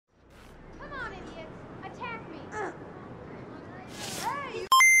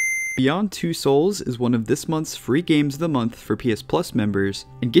Beyond Two Souls is one of this month's free games of the month for PS Plus members,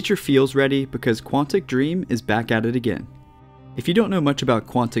 and get your feels ready because Quantic Dream is back at it again. If you don't know much about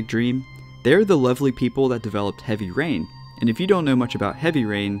Quantic Dream, they're the lovely people that developed Heavy Rain, and if you don't know much about Heavy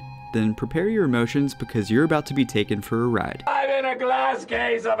Rain, then prepare your emotions because you're about to be taken for a ride. I'm in a glass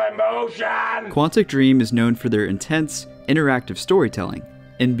case of emotion! Quantic Dream is known for their intense, interactive storytelling.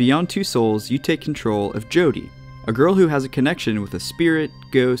 In Beyond Two Souls, you take control of Jodie, a girl who has a connection with a spirit,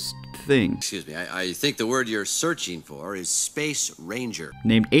 ghost, thing. Excuse me, I think the word you're searching for is Space Ranger.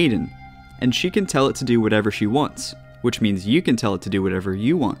 Named Aiden, and she can tell it to do whatever she wants, which means you can tell it to do whatever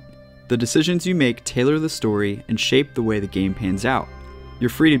you want. The decisions you make tailor the story and shape the way the game pans out. You're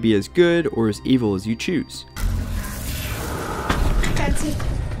free to be as good or as evil as you choose. That's it.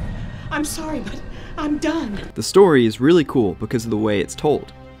 I'm sorry, but I'm done. The story is really cool because of the way it's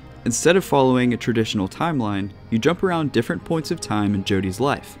told. Instead of following a traditional timeline, you jump around different points of time in Jodie's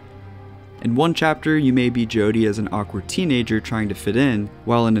life. In one chapter, you may be Jodie as an awkward teenager trying to fit in,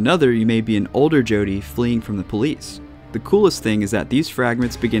 while in another, you may be an older Jodie fleeing from the police. The coolest thing is that these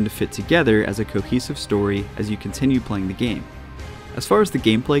fragments begin to fit together as a cohesive story as you continue playing the game. As far as the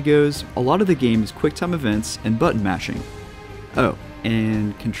gameplay goes, a lot of the game is quick-time events and button mashing. Oh,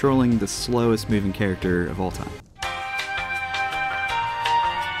 and controlling the slowest moving character of all time.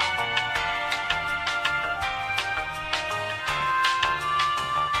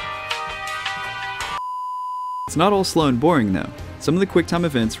 It's not all slow and boring though. Some of the QuickTime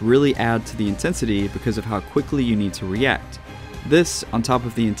events really add to the intensity because of how quickly you need to react. This, on top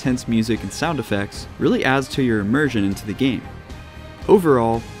of the intense music and sound effects, really adds to your immersion into the game.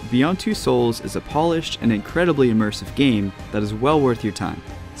 Overall, Beyond Two Souls is a polished and incredibly immersive game that is well worth your time.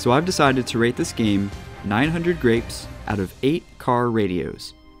 So I've decided to rate this game 900 grapes out of 8 car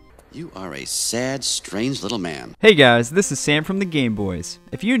radios. You are a sad, strange little man. Hey guys, this is Sam from the Boiz.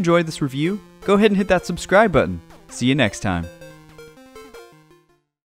 If you enjoyed this review, go ahead and hit that subscribe button. See you next time.